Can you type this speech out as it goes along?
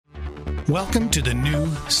Welcome to the new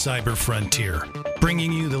Cyber Frontier,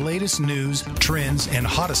 bringing you the latest news, trends, and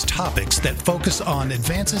hottest topics that focus on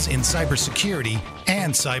advances in cybersecurity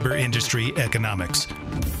and cyber industry economics.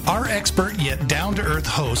 Our expert yet down-to-earth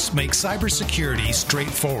hosts make cybersecurity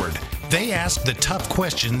straightforward. They ask the tough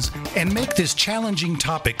questions and make this challenging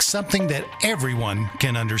topic something that everyone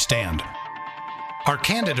can understand. Our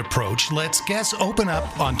candid approach lets guests open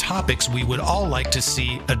up on topics we would all like to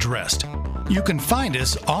see addressed. You can find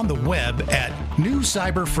us on the web at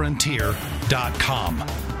newcyberfrontier.com.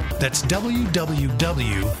 That's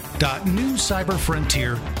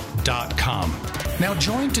www.newcyberfrontier.com. Now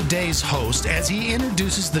join today's host as he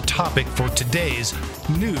introduces the topic for today's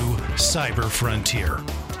new Cyber Frontier.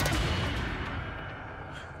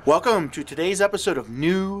 Welcome to today's episode of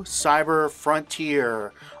New Cyber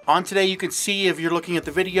Frontier. On today, you can see, if you're looking at the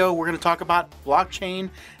video, we're going to talk about blockchain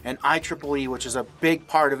and IEEE, which is a big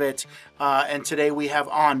part of it. And today we have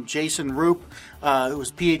on Jason Roop, who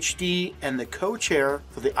is PhD and the co-chair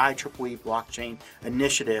for the IEEE Blockchain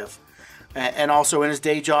Initiative. And also in his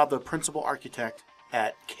day job, the principal architect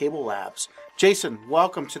at Cable Labs. Jason,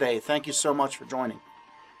 welcome today. Thank you so much for joining.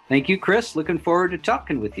 Thank you, Chris. Looking forward to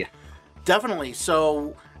talking with you. Definitely.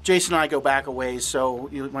 So Jason and I go back a ways, so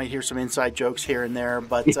you might hear some inside jokes here and there,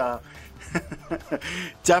 but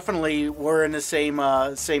definitely we're in the same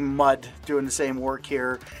mud, doing the same work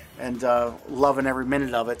here, and loving every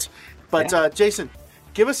minute of it. But yeah. Jason,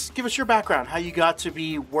 give us your background, how you got to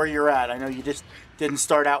be where you're at. I know you just didn't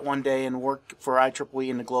start out one day and work for IEEE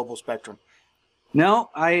in the global spectrum. No,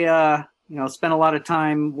 I spent a lot of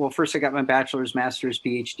time. Well, first I got my bachelor's, master's,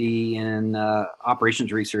 PhD in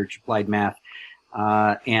operations research, applied math.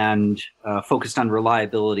 And focused on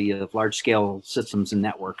reliability of large-scale systems and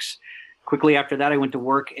networks. Quickly after that, I went to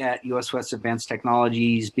work at US West Advanced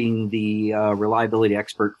Technologies, being the reliability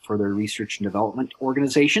expert for their research and development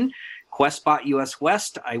organization. Quest bought US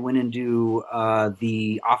West. I went into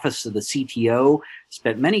the office of the CTO,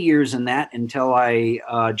 spent many years in that until I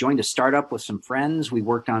joined a startup with some friends. We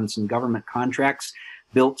worked on some government contracts,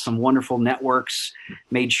 built some wonderful networks,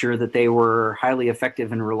 made sure that they were highly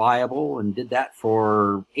effective and reliable, and did that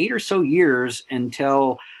for 8 or so years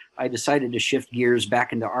until I decided to shift gears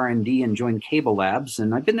back into R&D and join Cable Labs.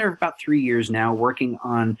 And I've been there about 3 years now, working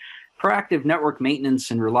on proactive network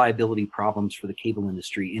maintenance and reliability problems for the cable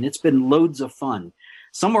industry. And it's been loads of fun.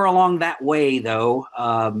 Somewhere along that way, though,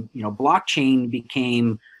 blockchain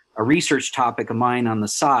became a research topic of mine on the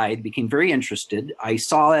side, became very interested. I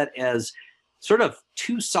saw it as sort of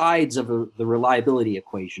two sides of the reliability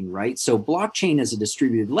equation, right? So blockchain as a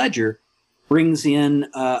distributed ledger brings in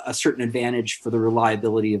a certain advantage for the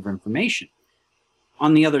reliability of information.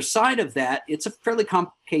 On the other side of that, it's a fairly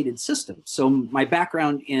complicated system. So my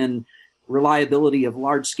background in reliability of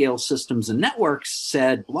large-scale systems and networks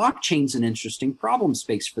said blockchain's an interesting problem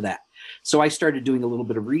space for that. So I started doing a little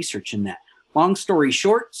bit of research in that. Long story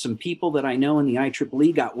short, some people that I know in the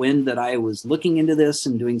IEEE got wind that I was looking into this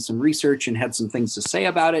and doing some research and had some things to say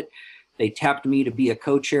about it. They tapped me to be a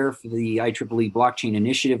co-chair for the IEEE Blockchain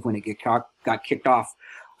Initiative when it got kicked off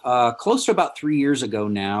close to about 3 years ago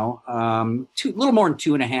now, a little more than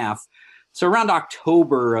 2.5. So around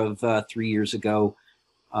October of 3 years ago,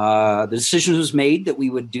 the decision was made that we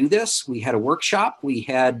would do this. We had a workshop. We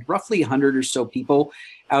had roughly 100 or so people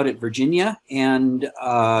out at Virginia and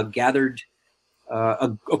gathered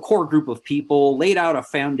a core group of people, laid out a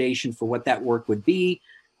foundation for what that work would be,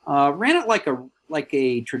 ran it like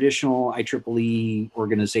a traditional IEEE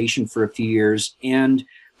organization for a few years, and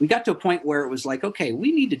we got to a point where it was like, okay,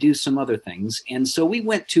 we need to do some other things, and so we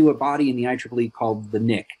went to a body in the IEEE called the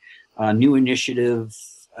NIC, New Initiative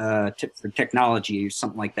for Technology, or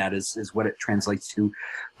something like that is what it translates to,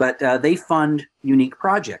 but they fund unique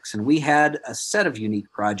projects, and we had a set of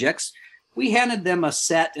unique projects. We handed them a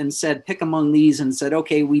set and said, pick among these, and said,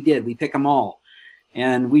 okay, we pick them all.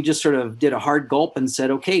 And we just sort of did a hard gulp and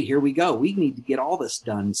said, okay, here we go. We need to get all this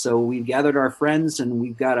done. So we gathered our friends, and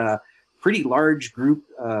we've got a pretty large group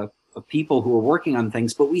of people who are working on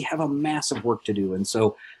things, but we have a massive work to do. And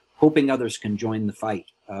so hoping others can join the fight.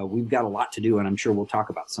 We've got a lot to do, and I'm sure we'll talk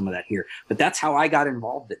about some of that here. But that's how I got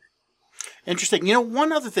involved in it. Interesting.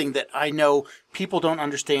 One other thing that I know people don't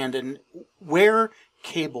understand, and where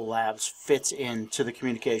Cable Labs fits into the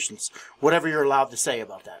communications, whatever you're allowed to say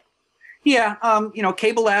about that. Yeah,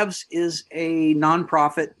 Cable Labs is a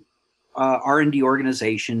nonprofit R&D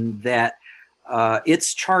organization that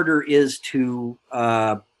its charter is to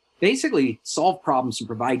basically solve problems and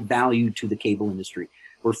provide value to the cable industry.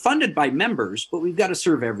 We're funded by members, but we've got to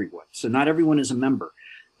serve everyone. So not everyone is a member.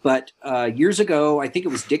 But years ago, I think it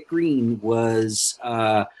was Dick Green was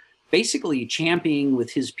basically championing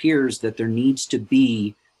with his peers that there needs to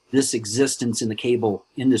be this existence in the cable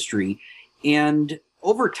industry. And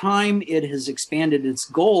over time, it has expanded its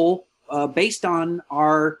goal based on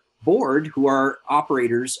our board, who are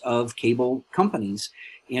operators of cable companies,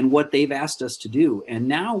 and what they've asked us to do. And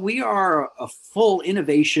now we are a full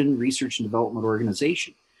innovation, research, and development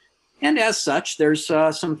organization. And as such, there's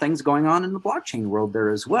some things going on in the blockchain world there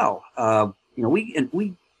as well.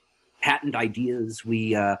 We patent ideas,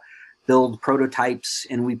 we build prototypes,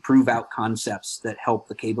 and we prove out concepts that help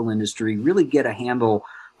the cable industry really get a handle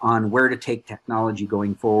on where to take technology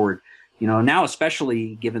going forward. Now,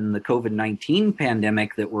 especially given the COVID-19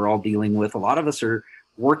 pandemic that we're all dealing with, a lot of us are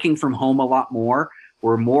working from home a lot more.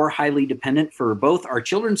 We're more highly dependent for both our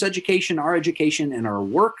children's education, and our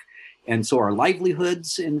work. And so our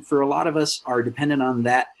livelihoods, and for a lot of us, are dependent on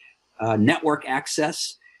that network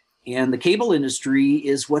access. And the cable industry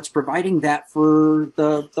is what's providing that for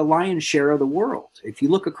the lion's share of the world. If you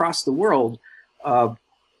look across the world,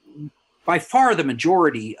 by far the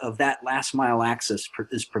majority of that last mile access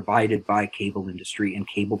is provided by cable industry and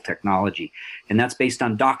cable technology. And that's based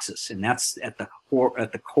on DOCSIS. And that's at the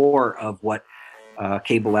core of what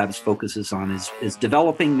Cable Labs focuses on, is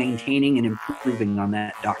developing, maintaining, and improving on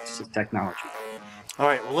that DOCSIS technology. All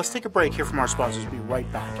right, well, let's take a break here from our sponsors. We'll be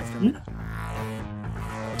right back after a minute.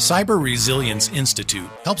 Cyber Resilience Institute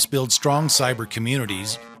helps build strong cyber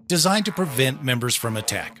communities designed to prevent members from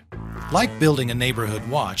attack. Like building a neighborhood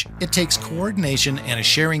watch, it takes coordination and a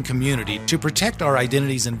sharing community to protect our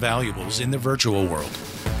identities and valuables in the virtual world.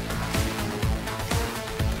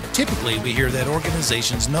 Typically, we hear that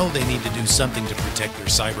organizations know they need to do something to protect their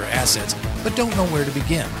cyber assets, but don't know where to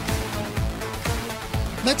begin.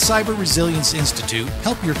 Let Cyber Resilience Institute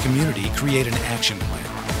help your community create an action plan.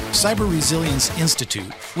 Cyber Resilience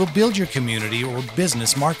Institute will build your community or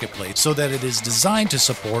business marketplace so that it is designed to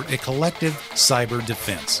support a collective cyber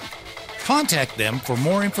defense. Contact them for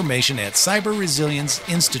more information at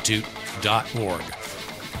cyberresilienceinstitute.org.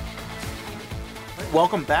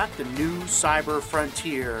 Welcome back to New Cyber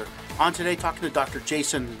Frontier. On today, talking to Dr.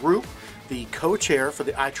 Jason Roop, the co-chair for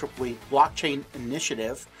the IEEE Blockchain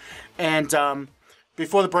Initiative. And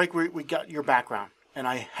before the break, we got your background. And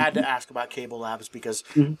I had to ask about Cable Labs because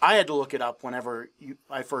I had to look it up whenever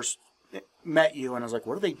I first met you, and I was like,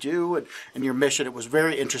 what do they do? And your mission, it was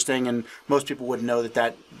very interesting, and most people wouldn't know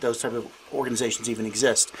that those type of organizations even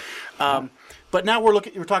exist. But now we're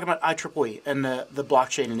talking about IEEE and the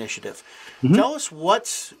blockchain initiative. Tell us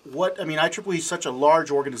IEEE is such a large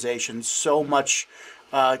organization, so much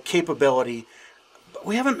capability, but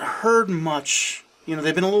we haven't heard much.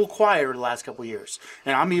 They've been a little quieter the last couple of years.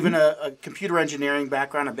 And I'm even a computer engineering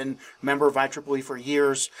background. I've been a member of IEEE for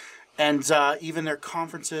years. And even their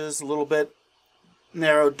conferences a little bit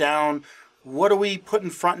narrowed down. What are we putting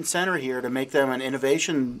front and center here to make them an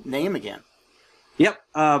innovation name again? Yep.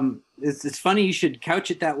 It's funny you should couch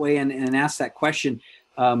it that way and ask that question.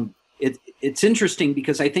 It's interesting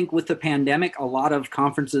because I think with the pandemic, a lot of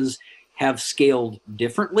conferences have scaled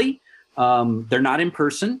differently. They're not in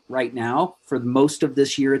person right now. For most of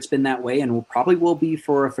this year, it's been that way, and probably will be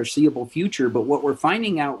for a foreseeable future. But what we're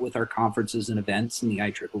finding out with our conferences and events in the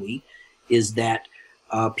IEEE is that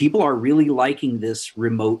people are really liking this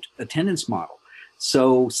remote attendance model.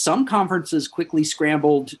 So some conferences quickly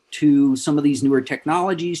scrambled to some of these newer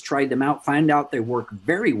technologies, tried them out, find out they work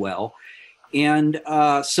very well. And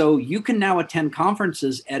so you can now attend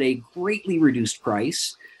conferences at a greatly reduced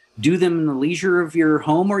price, do them in the leisure of your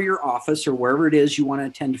home or your office or wherever it is you want to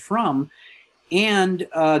attend from, and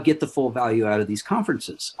get the full value out of these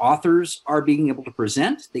conferences. Authors are being able to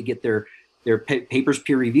present. They get their papers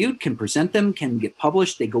peer-reviewed, can present them, can get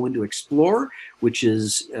published. They go into Explore, which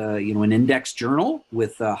is an index journal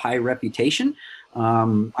with a high reputation.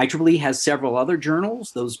 IEEE has several other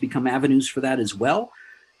journals. Those become avenues for that as well.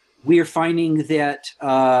 We are finding that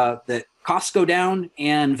costs go down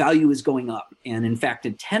and value is going up. And in fact,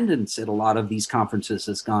 attendance at a lot of these conferences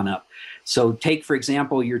has gone up. So take, for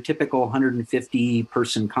example, your typical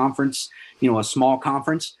 150-person conference, a small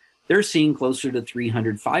conference, they're seeing closer to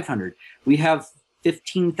 300, 500. We have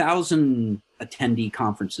 15,000 attendee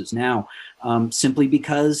conferences now, simply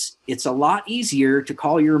because it's a lot easier to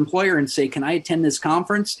call your employer and say, can I attend this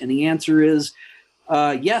conference? And the answer is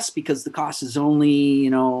yes, because the cost is only,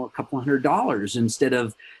 a couple $100 instead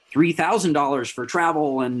of $3,000 for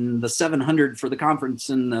travel and the $700 for the conference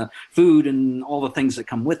and the food and all the things that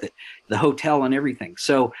come with it, the hotel and everything.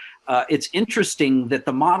 So it's interesting that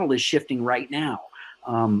the model is shifting right now.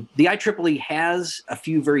 The IEEE has a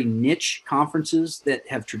few very niche conferences that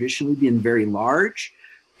have traditionally been very large,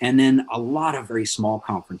 and then a lot of very small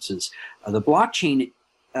conferences. The blockchain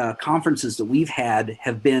conferences that we've had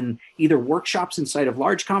have been either workshops inside of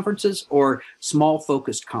large conferences or small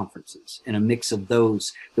focused conferences, and a mix of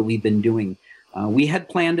those that we've been doing. We had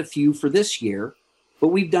planned a few for this year, but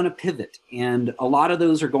we've done a pivot, and a lot of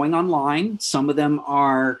those are going online. Some of them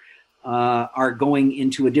are going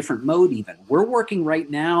into a different mode even. We're working right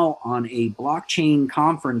now on a blockchain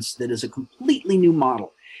conference that is a completely new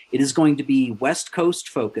model. It is going to be West Coast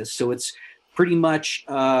focused, so it's pretty much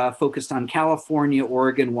focused on California,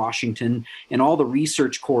 Oregon, Washington, and all the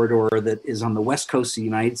research corridor that is on the West Coast of the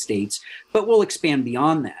United States, but we'll expand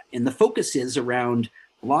beyond that. And the focus is around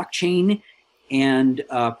blockchain and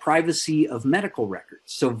privacy of medical records.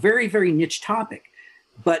 So very, very niche topic,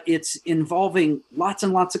 but it's involving lots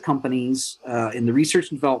and lots of companies in the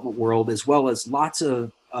research and development world, as well as lots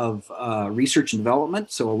of research and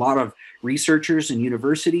development. So a lot of researchers and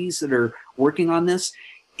universities that are working on this.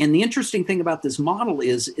 And the interesting thing about this model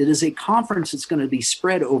is it is a conference that's going to be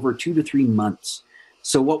spread over 2 to 3 months.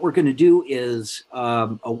 So what we're going to do is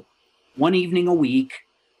one evening a week,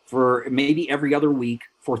 for maybe every other week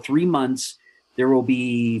for 3 months. There will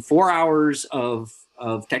be 4 hours of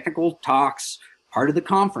technical talks, part of the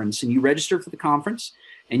conference, and you register for the conference,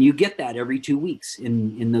 and you get that every 2 weeks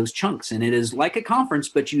in those chunks. And it is like a conference,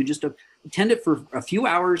 but you just attend it for a few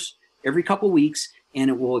hours every couple of weeks, and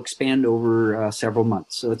it will expand over several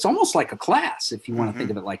months. So it's almost like a class, if you want to think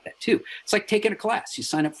of it like that too. It's like taking a class. You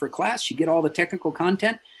sign up for a class, you get all the technical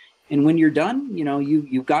content, and when you're done,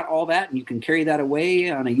 you've got all that, and you can carry that away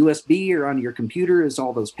on a USB or on your computer as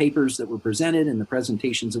all those papers that were presented and the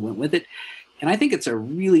presentations that went with it. And I think it's a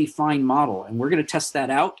really fine model, and we're going to test that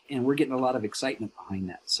out, and we're getting a lot of excitement behind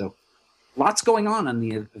that. So lots going on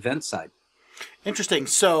the event side. Interesting.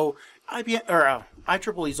 So IEEE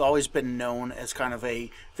has always been known as kind of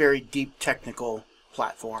a very deep technical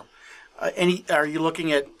platform. Are you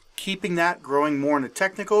looking at keeping that, growing more into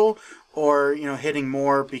technical, or hitting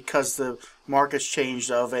more because the market's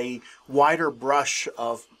changed of a wider brush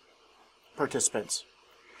of participants?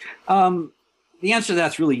 The answer to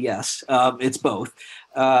that's really yes. It's both.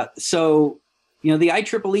 So the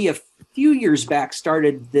IEEE a few years back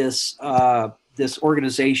started this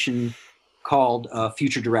organization called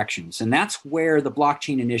Future Directions, and that's where the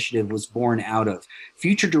blockchain initiative was born out of.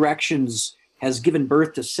 Future Directions has given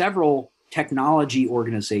birth to several technology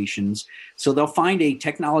organizations. So they'll find a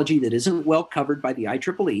technology that isn't well covered by the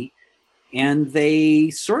IEEE, and they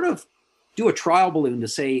sort of do a trial balloon to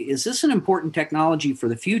say, is this an important technology for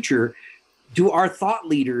the future? Do our thought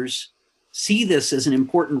leaders see this as an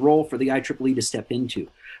important role for the IEEE to step into?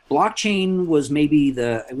 Blockchain was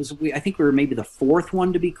I think we were maybe the fourth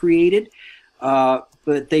one to be created,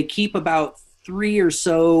 but they keep about 3 or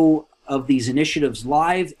so of these initiatives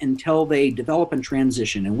live until they develop and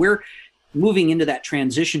transition. And we're moving into that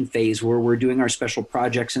transition phase where we're doing our special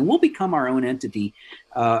projects, and we'll become our own entity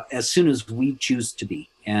as soon as we choose to be.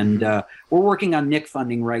 And we're working on NIC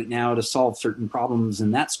funding right now to solve certain problems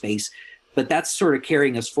in that space, but that's sort of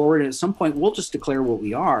carrying us forward. And at some point, we'll just declare what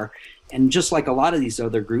we are. And just like a lot of these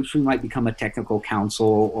other groups, we might become a technical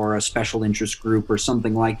council or a special interest group or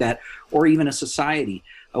something like that, or even a society.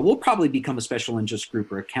 We'll probably become a special interest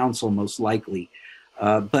group or a council, most likely.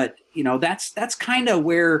 But that's kind of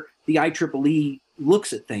where the IEEE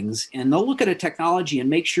looks at things, and they'll look at a technology and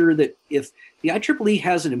make sure that if the IEEE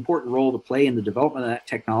has an important role to play in the development of that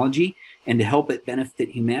technology and to help it benefit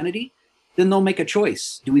humanity, then they'll make a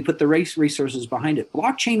choice. Do we put the resources behind it?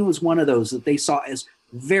 Blockchain was one of those that they saw as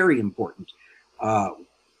very important.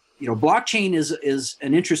 Blockchain is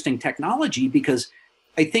an interesting technology because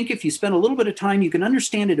I think if you spend a little bit of time, you can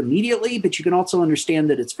understand it immediately, but you can also understand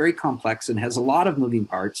that it's very complex and has a lot of moving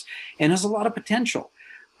parts and has a lot of potential.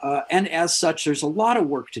 And as such, there's a lot of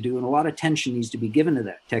work to do and a lot of attention needs to be given to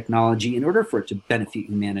that technology in order for it to benefit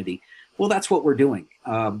humanity. Well, that's what we're doing.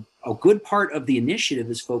 A good part of the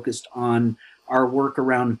initiative is focused on our work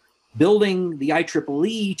around building the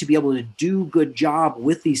IEEE to be able to do a good job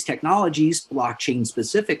with these technologies, blockchain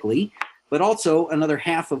specifically, but also another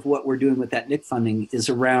half of what we're doing with that NIC funding is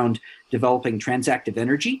around developing transactive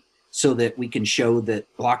energy so that we can show that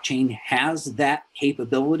blockchain has that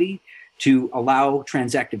capability to allow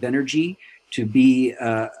transactive energy to be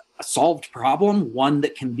a solved problem, one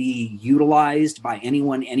that can be utilized by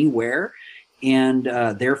anyone, anywhere, and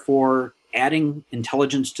therefore adding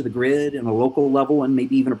intelligence to the grid in a local level and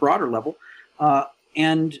maybe even a broader level. So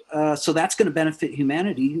that's going to benefit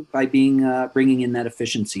humanity by bringing in that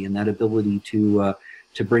efficiency and that ability to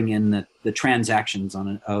bring in the transactions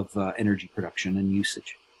of energy production and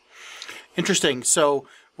usage. Interesting. So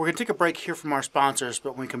we're going to take a break here from our sponsors,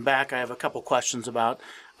 but when we come back, I have a couple questions about,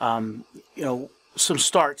 some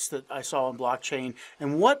starts that I saw on blockchain,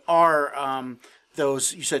 and what are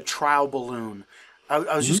those? You said trial balloon.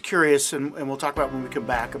 I was just curious, and we'll talk about when we come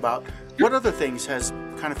back about what other things has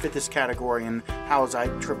kind of fit this category and how has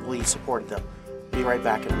IEEE supported them. Be right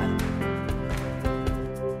back in a minute.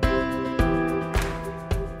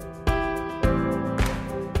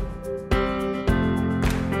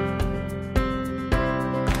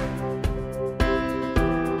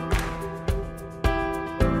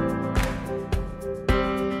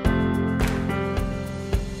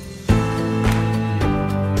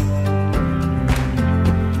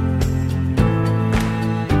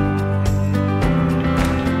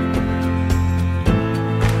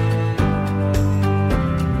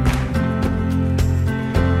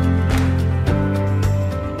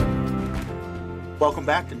 Welcome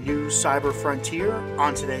back to New Cyber Frontier.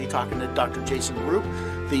 On today, talking to Dr. Jason Roop,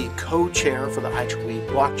 the co-chair for the IEEE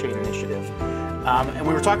Blockchain Initiative. And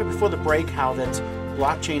we were talking before the break how that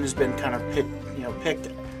blockchain has been kind of picked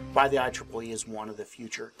by the IEEE as one of the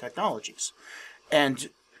future technologies. And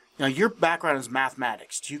your background is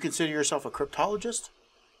mathematics. Do you consider yourself a cryptologist?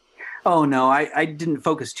 Oh, no, I didn't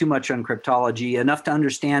focus too much on cryptology, enough to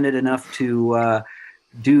understand it, enough to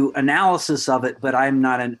do analysis of it, but I'm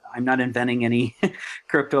not inventing any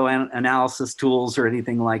crypto analysis tools or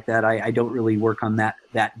anything like that. I don't really work on that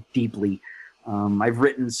deeply. I've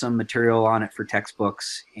written some material on it for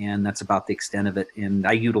textbooks, and that's about the extent of it. And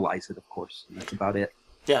I utilize it, of course. And that's about it.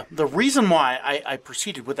 Yeah, the reason why I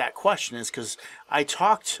proceeded with that question is because I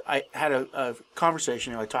had a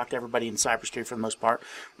conversation, I talked to everybody in cybersecurity for the most part,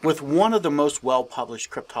 with one of the most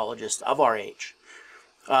well-published cryptologists of our age.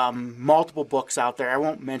 Multiple books out there. I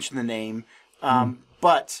won't mention the name,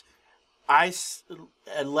 but I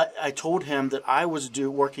told him that I was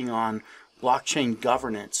working on blockchain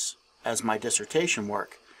governance as my dissertation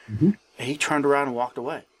work. And he turned around and walked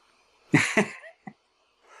away.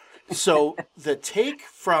 So the take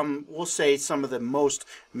from, we'll say, some of the most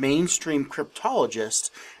mainstream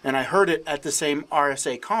cryptologists, and I heard it at the same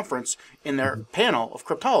RSA conference in their panel of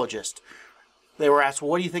cryptologists. They were asked, well,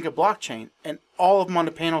 what do you think of blockchain? And all of them on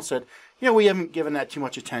the panel said, we haven't given that too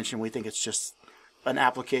much attention. We think it's just an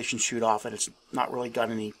application shoot off, and it's not really got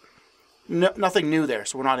nothing new there,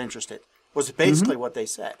 so we're not interested, was basically what they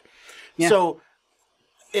said. Yeah. So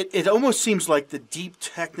it almost seems like the deep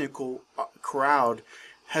technical crowd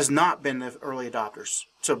has not been the early adopters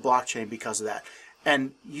to blockchain because of that.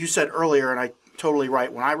 And you said earlier, and I totally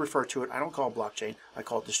right, when I refer to it, I don't call it blockchain, I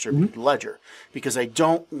call it distributed ledger, because I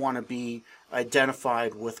don't want to be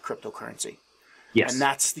identified with cryptocurrency. Yes. And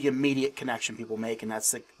that's the immediate connection people make, and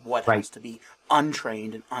that's what has to be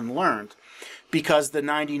untrained and unlearned. Because the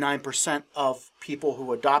 99% of people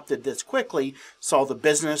who adopted this quickly saw the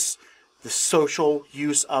business, the social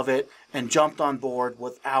use of it, and jumped on board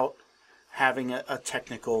without having a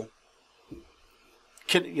technical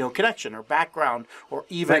connection or background, or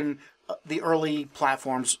even the early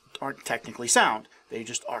platforms aren't technically sound. They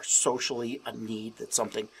just are socially a need that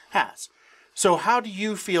something has. So how do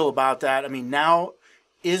you feel about that? I mean, now,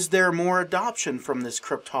 is there more adoption from this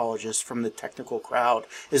cryptologist, from the technical crowd?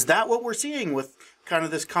 Is that what we're seeing with kind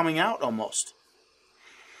of this coming out almost?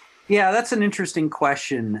 Yeah, that's an interesting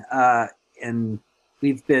question. And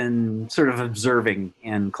we've been sort of observing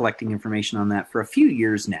and collecting information on that for a few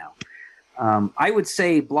years now. I would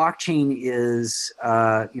say blockchain is,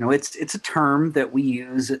 it's a term that we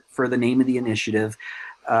use for the name of the initiative.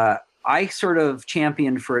 I sort of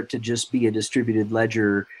championed for it to just be a distributed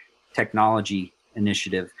ledger technology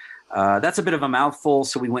initiative. That's a bit of a mouthful,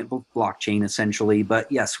 so we went with blockchain essentially.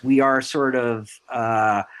 But yes, we are sort of,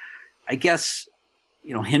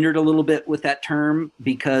 hindered a little bit with that term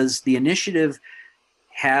because the initiative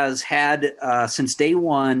has had, since day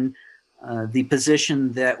one, the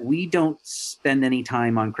position that we don't spend any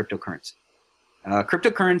time on cryptocurrency.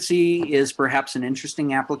 Cryptocurrency is perhaps an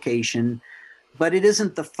interesting application, but it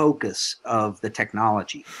isn't the focus of the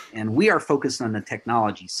technology. And we are focused on the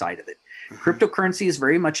technology side of it. Cryptocurrency is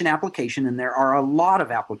very much an application, and there are a lot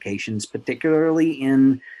of applications, particularly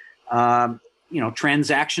in,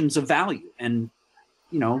 transactions of value. And,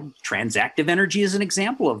 transactive energy is an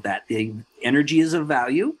example of that. The energy is of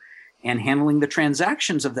value, and handling the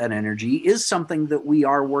transactions of that energy is something that we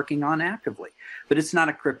are working on actively. But it's not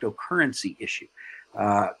a cryptocurrency issue.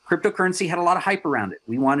 Cryptocurrency had a lot of hype around it.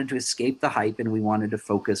 We wanted to escape the hype, and we wanted to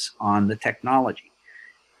focus on the technology.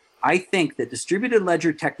 I think that distributed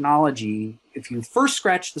ledger technology, if you first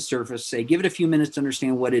scratch the surface, say, give it a few minutes to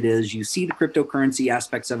understand what it is, you see the cryptocurrency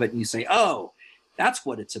aspects of it, and you say, oh, that's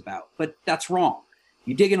what it's about. But that's wrong.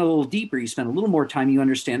 You dig in a little deeper, you spend a little more time, you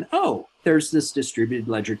understand, oh, there's this distributed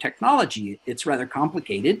ledger technology. It's rather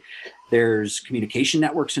complicated. There's communication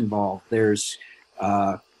networks involved. There's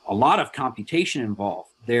a lot of computation involved.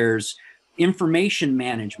 There's information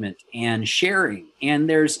management and sharing. And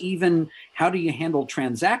there's even how do you handle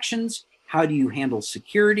transactions? How do you handle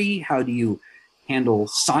security? How do you handle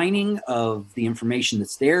signing of the information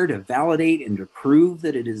that's there to validate and to prove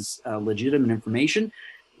that it is legitimate information?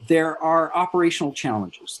 There are operational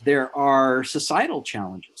challenges. There are societal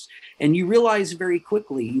challenges. And you realize very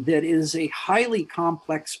quickly that it is a highly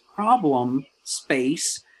complex problem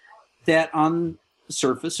space that on the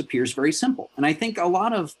surface appears very simple. And I think a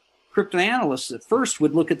lot of cryptoanalysts at first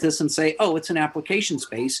would look at this and say, oh, it's an application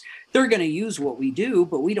space. They're going to use what we do,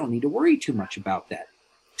 but we don't need to worry too much about that.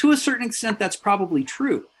 To a certain extent, that's probably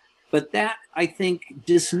true. But that, I think,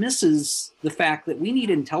 dismisses the fact that we need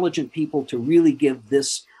intelligent people to really give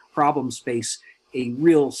this problem space a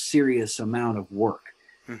real serious amount of work.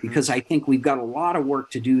 Because I think we've got a lot of work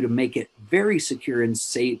to do to make it very secure and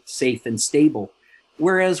safe and stable.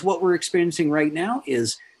 Whereas what we're experiencing right now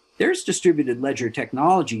is there's distributed ledger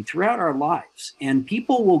technology throughout our lives. And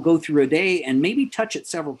people will go through a day and maybe touch it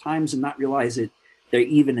several times and not realize it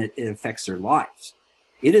affects their lives.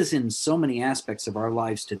 It is in so many aspects of our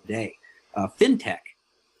lives today. FinTech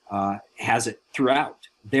has it throughout.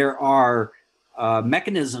 There are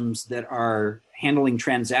mechanisms that are handling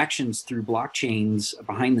transactions through blockchains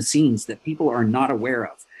behind the scenes that people are not aware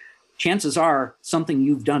of. Chances are something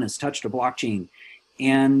you've done has touched a blockchain.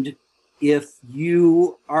 And if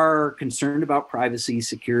you are concerned about privacy,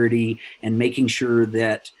 security, and making sure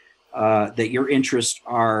that that your interests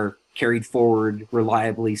are carried forward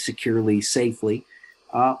reliably, securely, safely,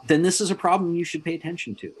 then this is a problem you should pay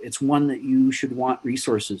attention to. It's one that you should want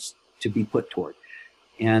resources to be put toward.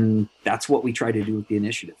 And that's what we try to do with the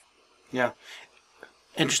initiative. Yeah.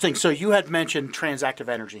 Interesting. So you had mentioned transactive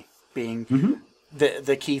energy being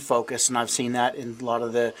the key focus, and I've seen that in a lot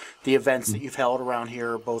of the events that you've held around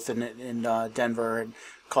here, both in Denver and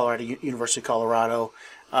Colorado, University of Colorado,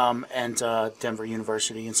 and Denver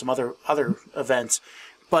University, and some other events.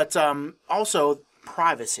 But also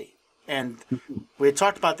privacy. And we had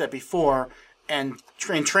talked about that before, and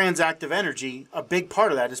in transactive energy, a big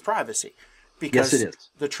part of that is privacy. Because yes, it is.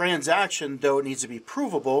 The transaction, though it needs to be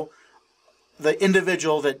provable, the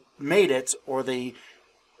individual that made it or the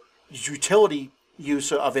utility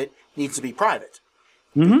use of it needs to be private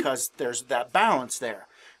because there's that balance there.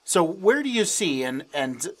 So where do you see and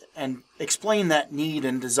explain that need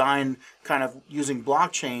and design kind of using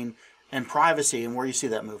blockchain and privacy and where you see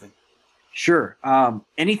that moving? Sure.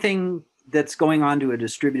 Anything that's going on to a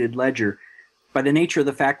distributed ledger, by the nature of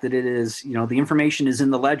the fact that it is, the information is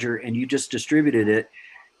in the ledger and you just distributed it,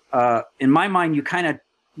 in my mind, you kind of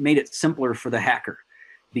made it simpler for the hacker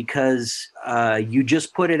because you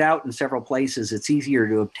just put it out in several places. It's easier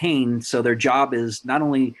to obtain. So their job is not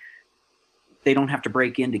only they don't have to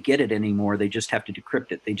break in to get it anymore, they just have to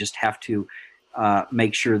decrypt it. They just have to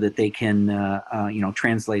make sure that they can,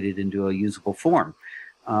 translate it into a usable form.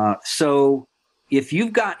 So if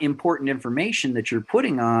you've got important information that you're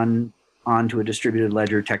putting onto a distributed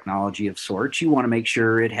ledger technology of sorts, you want to make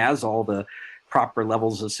sure it has all the proper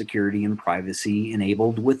levels of security and privacy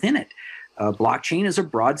enabled within it. Blockchain is a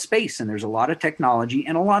broad space, and there's a lot of technology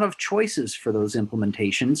and a lot of choices for those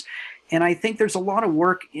implementations. And I think there's a lot of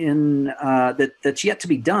work in that's yet to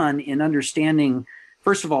be done in understanding,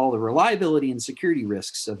 first of all, the reliability and security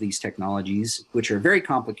risks of these technologies, which are very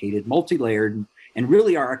complicated, multi-layered, and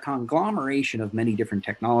really are a conglomeration of many different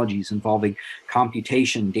technologies involving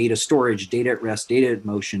computation, data storage, data at rest, data at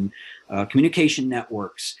motion, communication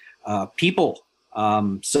networks, people.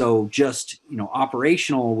 So just,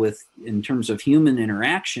 operational in terms of human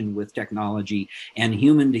interaction with technology and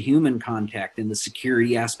human-to-human contact, and the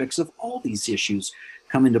security aspects of all these issues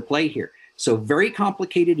come into play here. So very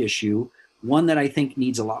complicated issue, one that I think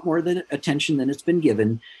needs a lot more attention than it's been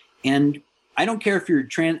given. And I don't care if you're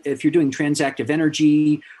doing transactive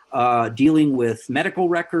energy, dealing with medical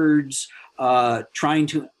records, trying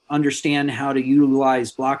to understand how to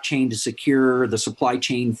utilize blockchain to secure the supply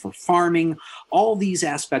chain for farming. All these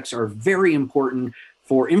aspects are very important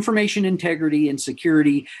for information integrity and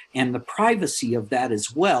security and the privacy of that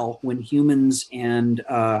as well when humans and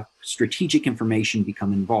strategic information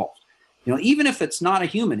become involved. Even if it's not a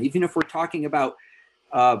human, even if we're talking about,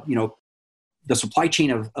 the supply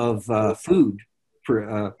chain of food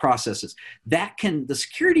processes, the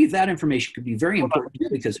security of that information could be very important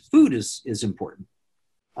because food is important.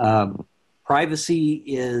 Privacy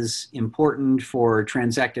is important for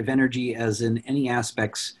transactive energy, as in any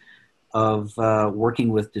aspects of working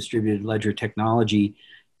with distributed ledger technology,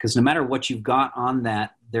 because no matter what you've got on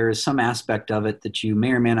that, there is some aspect of it that you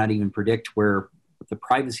may or may not even predict, where the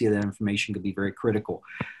privacy of that information could be very critical.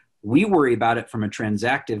 We worry about it from a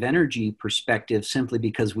transactive energy perspective simply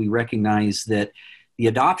because we recognize that the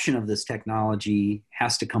adoption of this technology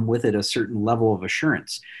has to come with it a certain level of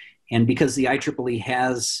assurance. And because the IEEE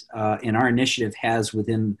has, in our initiative, has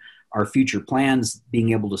within our future plans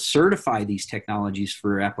being able to certify these technologies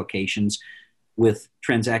for applications, with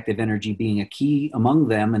transactive energy being a key among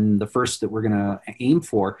them and the first that we're going to aim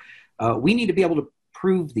for, we need to be able to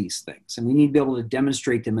prove these things, and we need to be able to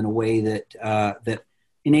demonstrate them in a way that that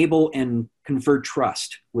enable and confer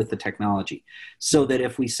trust with the technology, so that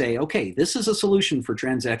if we say, okay, this is a solution for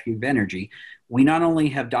transactive energy, we not only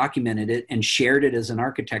have documented it and shared it as an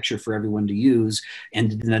architecture for everyone to use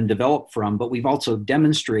and then develop from, but we've also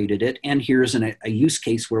demonstrated it, and here's a use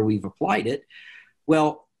case where we've applied it.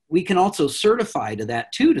 Well, we can also certify to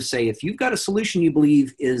that too, to say, if you've got a solution you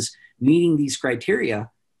believe is meeting these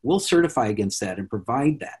criteria, we'll certify against that and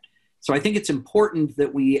provide that. So I think it's important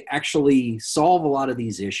that we actually solve a lot of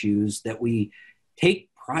these issues, that we take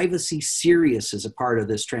privacy serious as a part of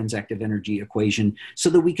this transactive energy equation, so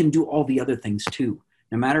that we can do all the other things too.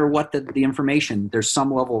 No matter what the information, there's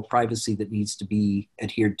some level of privacy that needs to be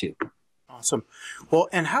adhered to. Awesome. Well,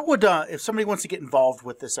 and how would, if somebody wants to get involved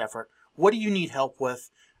with this effort, what do you need help with?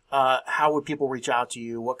 How would people reach out to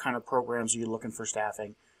you? What kind of programs are you looking for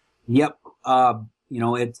staffing? Yep.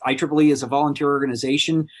 IEEE is a volunteer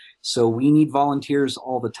organization, so we need volunteers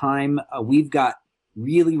all the time. We've got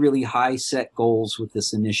really, really high set goals with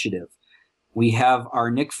this initiative. We have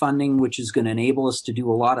our NIC funding, which is going to enable us to do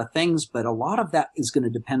a lot of things, but a lot of that is going to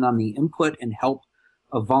depend on the input and help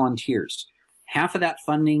of volunteers. Half of that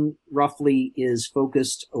funding, roughly, is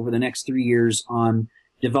focused over the next 3 years on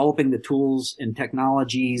developing the tools and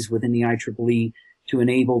technologies within the IEEE to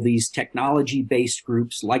enable these technology-based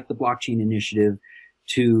groups like the Blockchain Initiative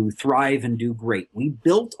to thrive and do great. We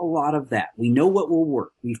built a lot of that. We know what will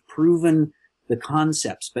work. We've proven the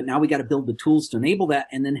concepts, but now we got to build the tools to enable that,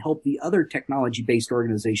 and then help the other technology-based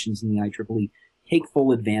organizations in the IEEE take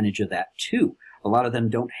full advantage of that too. A lot of them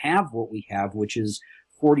don't have what we have, which is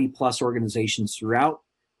 40 plus organizations throughout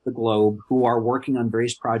the globe who are working on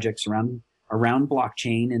various projects around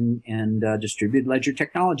blockchain and distributed ledger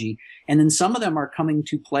technology. And then some of them are coming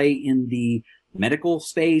to play in the medical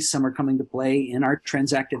space. Some are coming to play in our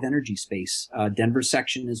transactive energy space. Denver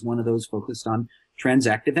section is one of those focused on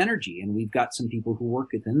transactive energy, and we've got some people who work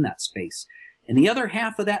within that space. And the other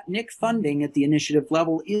half of that NIC funding at the initiative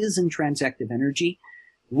level is in transactive energy,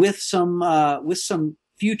 with some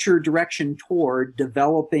future direction toward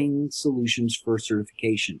developing solutions for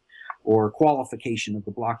certification or qualification of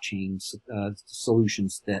the blockchain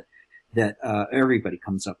solutions that everybody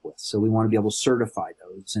comes up with. So we want to be able to certify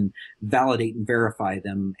those and validate and verify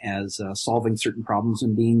them as solving certain problems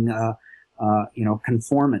and being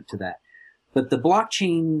conformant to that. But the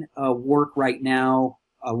blockchain work right now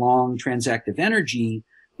along transactive energy,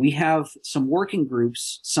 we have some working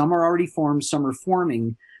groups. Some are already formed, some are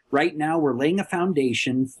forming. Right now, we're laying a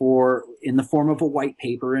foundation in the form of a white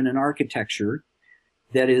paper and an architecture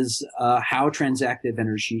that is how transactive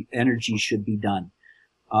energy should be done.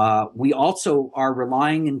 We also are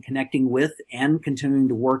relying and connecting with and continuing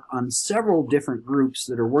to work on several different groups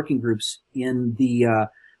that are working groups in the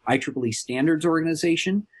IEEE Standards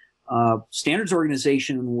Organization. Standards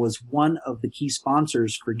Organization was one of the key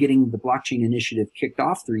sponsors for getting the Blockchain Initiative kicked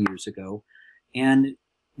off 3 years ago. And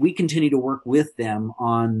we continue to work with them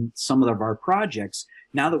on some of our projects.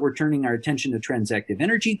 Now that we're turning our attention to transactive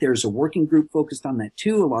energy, there's a working group focused on that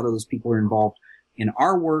too. A lot of those people are involved in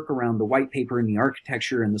our work around the white paper and the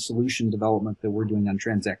architecture and the solution development that we're doing on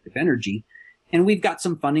transactive energy. And we've got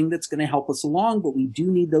some funding that's going to help us along, but we do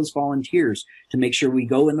need those volunteers to make sure we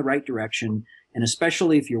go in the right direction. And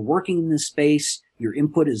especially if you're working in this space, your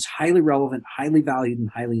input is highly relevant, highly valued, and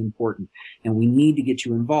highly important. And we need to get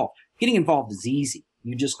you involved. Getting involved is easy.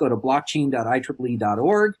 You just go to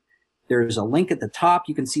blockchain.ieee.org. There's a link at the top.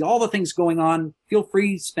 You can see all the things going on. Feel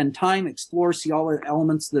free to spend time, explore, see all the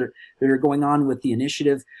elements that are going on with the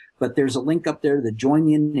initiative. But there's a link up there to join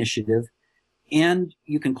the initiative. And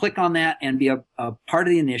you can click on that and be a part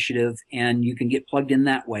of the initiative, and you can get plugged in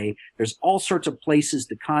that way. There's all sorts of places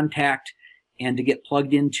to contact and to get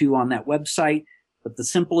plugged into on that website. But the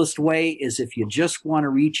simplest way is if you just want to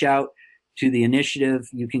reach out to the initiative,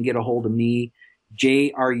 you can get a hold of me,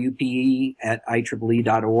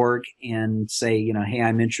 jrupe@ieee.org, and say, hey,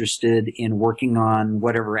 I'm interested in working on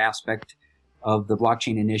whatever aspect of the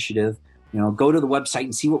blockchain initiative. Go to the website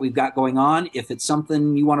and see what we've got going on. If it's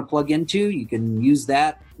something you want to plug into, you can use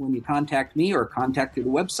that when you contact me or contact through the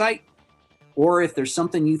website. Or if there's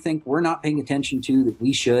something you think we're not paying attention to that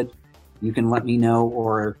we should, you can let me know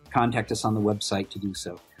or contact us on the website to do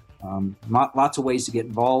so. Lots of ways to get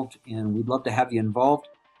involved, and we'd love to have you involved.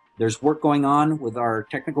 There's work going on with our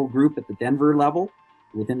technical group at the Denver level.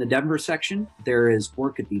 Within the Denver section, there is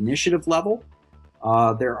work at the initiative level.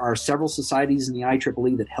 There are several societies in the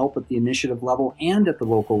IEEE that help at the initiative level and at the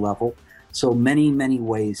local level. So many, many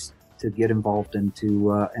ways to get involved and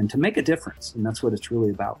to make a difference. And that's what it's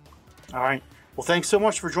really about. All right. Well, thanks so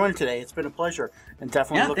much for joining today. It's been a pleasure, and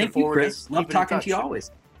definitely looking forward to Chris. Love talking to you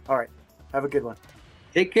always. All right. Have a good one.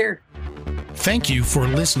 Take care. Thank you for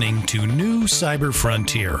listening to New Cyber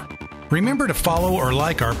Frontier. Remember to follow or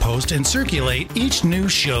like our post and circulate each new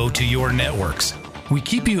show to your networks. We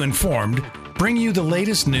keep you informed, bring you the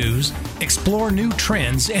latest news, explore new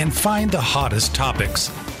trends, and find the hottest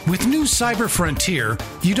topics. With New Cyber Frontier,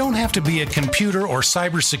 you don't have to be a computer or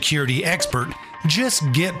cybersecurity expert. Just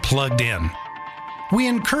get plugged in. We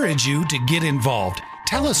encourage you to get involved.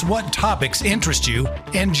 Tell us what topics interest you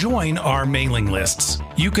and join our mailing lists.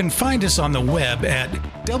 You can find us on the web at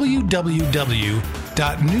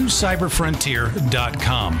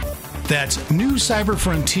www.newcyberfrontier.com. That's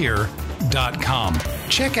newcyberfrontier.com.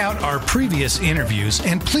 Check out our previous interviews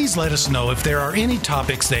and please let us know if there are any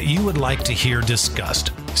topics that you would like to hear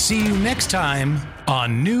discussed. See you next time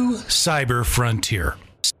on New Cyber Frontier.